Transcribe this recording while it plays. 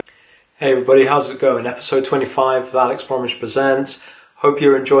Hey everybody, how's it going? Episode 25 of Alex Bromwich Presents. Hope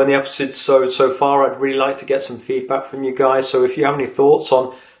you're enjoying the episode so far. I'd really like to get some feedback from you guys. So if you have any thoughts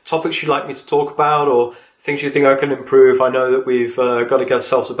on topics you'd like me to talk about or things you think I can improve, I know that we've got to get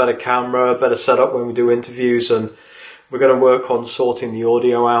ourselves a better camera, a better setup when we do interviews, and we're going to work on sorting the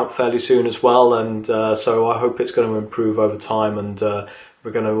audio out fairly soon as well. And so I hope it's going to improve over time, and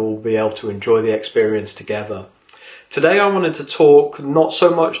we're going to all be able to enjoy the experience together. Today I wanted to talk not so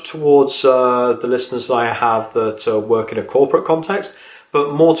much towards the listeners that I have that work in a corporate context,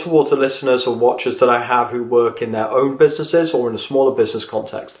 but more towards the listeners or watchers that I have who work in their own businesses or in a smaller business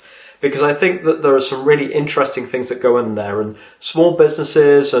context. Because I think that there are some really interesting things that go in there, and small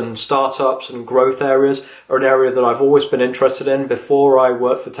businesses and startups and growth areas are an area that I've always been interested in. Before I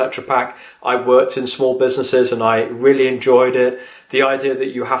worked for Tetra Pak, I worked in small businesses and I really enjoyed it. The idea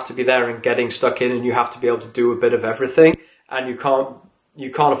that you have to be there and getting stuck in and you have to be able to do a bit of everything, and you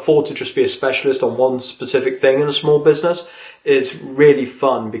can't afford to just be a specialist on one specific thing in a small business is really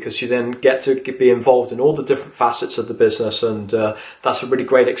fun, because you then get to be involved in all the different facets of the business, and that's a really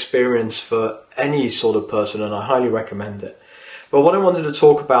great experience for any sort of person, and I highly recommend it. But what I wanted to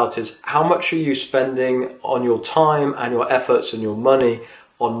talk about is how much are you spending on your time and your efforts and your money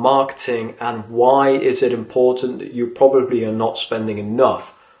on marketing, and why is it important that you probably are not spending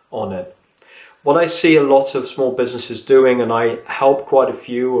enough on it? What I see a lot of small businesses doing, and I help quite a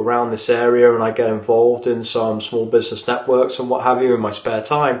few around this area, and I get involved in some small business networks and what have you in my spare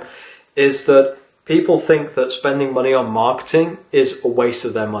time, is that people think that spending money on marketing is a waste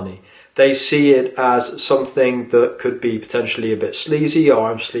of their money. They see it as something that could be potentially a bit sleazy. Oh,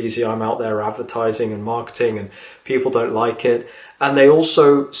 I'm sleazy, I'm out there advertising and marketing and people don't like it. And they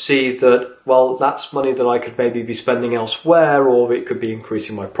also see that, well, that's money that I could maybe be spending elsewhere, or it could be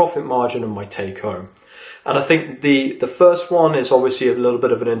increasing my profit margin and my take home. And I think the first one is obviously a little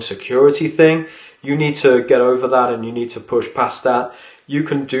bit of an insecurity thing. You need to get over that and you need to push past that. You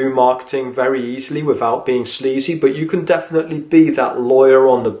can do marketing very easily without being sleazy, but you can definitely be that lawyer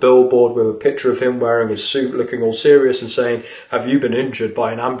on the billboard with a picture of him wearing his suit looking all serious and saying, have you been injured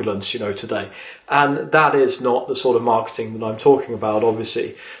by an ambulance, today? And that is not the sort of marketing that I'm talking about,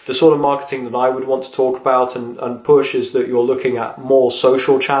 obviously. The sort of marketing that I would want to talk about and push is that you're looking at more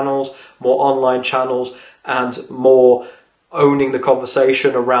social channels, more online channels, and more owning the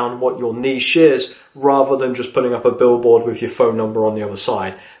conversation around what your niche is, rather than just putting up a billboard with your phone number on the other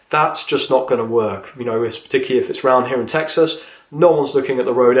side. That's just not going to work. Particularly if it's around here in Texas, no one's looking at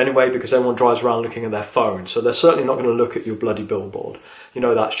the road anyway, because everyone drives around looking at their phone. So they're certainly not going to look at your bloody billboard.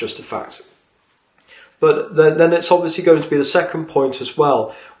 That's just a fact. But then it's obviously going to be the second point as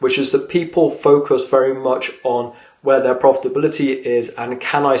well, which is that people focus very much on where their profitability is and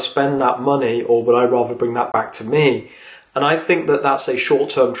can I spend that money, or would I rather bring that back to me? And I think that that's a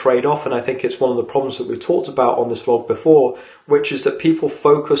short-term trade-off, and I think it's one of the problems that we talked about on this vlog before, which is that people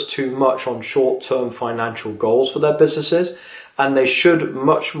focus too much on short-term financial goals for their businesses, and they should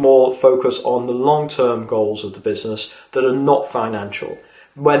much more focus on the long-term goals of the business that are not financial.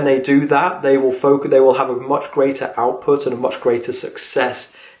 When they do that, they will have a much greater output and a much greater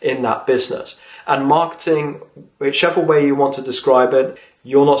success in that business. And marketing, whichever way you want to describe it,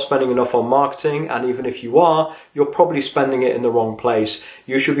 you're not spending enough on marketing, and even if you are, you're probably spending it in the wrong place.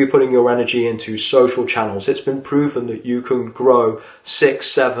 You should be putting your energy into social channels. It's been proven that you can grow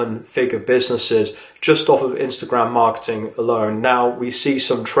 6-7 figure businesses just off of Instagram marketing alone. Now, we see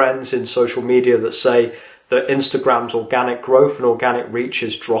some trends in social media that say that Instagram's organic growth and organic reach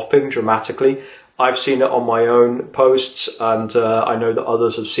is dropping dramatically. I've seen it on my own posts, and I know that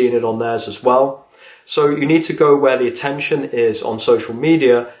others have seen it on theirs as well. So you need to go where the attention is on social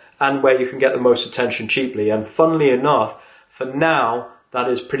media and where you can get the most attention cheaply. And funnily enough, for now, that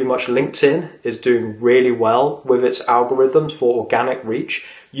is pretty much LinkedIn is doing really well with its algorithms for organic reach.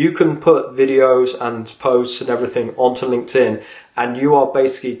 You can put videos and posts and everything onto LinkedIn, and you are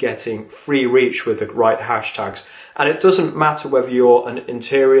basically getting free reach with the right hashtags. And it doesn't matter whether you're an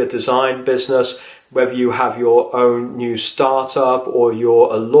interior design business, whether you have your own new startup, or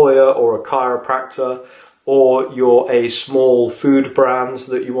you're a lawyer or a chiropractor, or you're a small food brand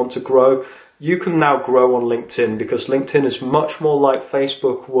that you want to grow. You can now grow on LinkedIn, because LinkedIn is much more like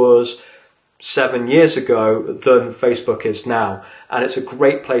Facebook was 7 years ago than Facebook is now. And it's a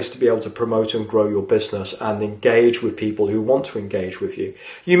great place to be able to promote and grow your business and engage with people who want to engage with you.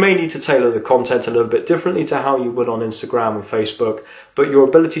 You may need to tailor the content a little bit differently to how you would on Instagram and Facebook, but your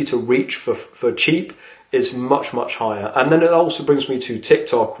ability to reach for cheap is much, much higher. And then it also brings me to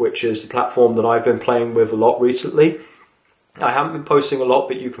TikTok, which is the platform that I've been playing with a lot recently. I haven't been posting a lot,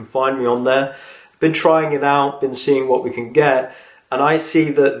 but you can find me on there. Been trying it out, been seeing what we can get. And I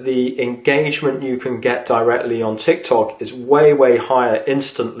see that the engagement you can get directly on TikTok is way, way higher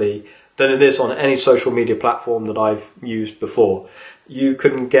instantly than it is on any social media platform that I've used before. You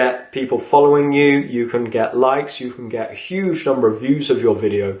can get people following you, you can get likes, you can get a huge number of views of your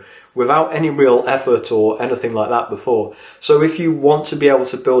video without any real effort or anything like that before. So if you want to be able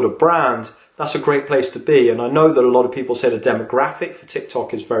to build a brand, that's a great place to be. And I know that a lot of people say the demographic for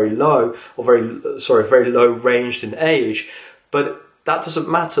TikTok is very low, or very low ranged in age, but that doesn't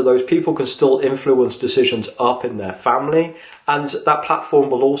matter. Those people can still influence decisions up in their family, and that platform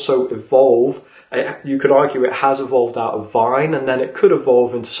will also evolve. You could argue it has evolved out of Vine, and then it could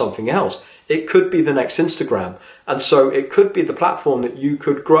evolve into something else. It could be the next Instagram, and so it could be the platform that you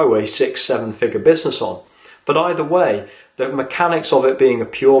could grow a 6-7 figure business on. But either way, the mechanics of it being a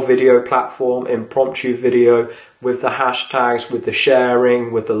pure video platform, impromptu video, with the hashtags, with the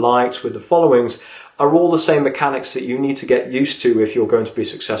sharing, with the likes, with the followings, are all the same mechanics that you need to get used to if you're going to be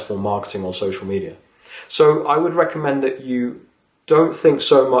successful marketing on social media. So I would recommend that you don't think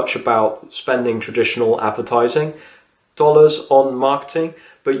so much about spending traditional advertising dollars on marketing,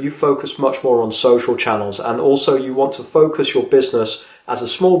 but you focus much more on social channels. And also you want to focus your business as a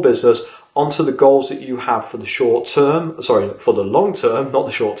small business onto the goals that you have for the for the long term, not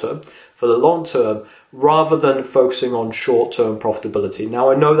the short term, for the long term, rather than focusing on short-term profitability. Now,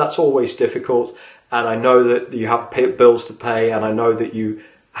 I know that's always difficult, and I know that you have bills to pay, and I know that you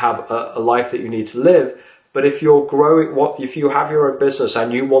have a life that you need to live. But if you're growing, if you have your own business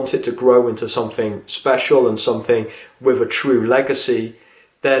and you want it to grow into something special and something with a true legacy,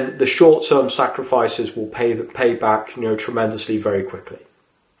 then the short-term sacrifices will pay back, tremendously very quickly.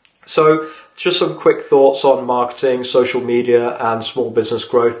 So just some quick thoughts on marketing, social media, and small business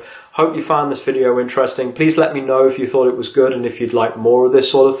growth. Hope you found this video interesting. Please let me know if you thought it was good and if you'd like more of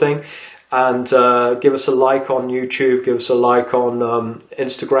this sort of thing. And give us a like on YouTube, give us a like on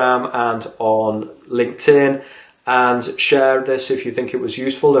Instagram and on LinkedIn, and share this if you think it was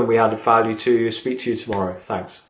useful and we added value to you. Speak to you tomorrow. Thanks.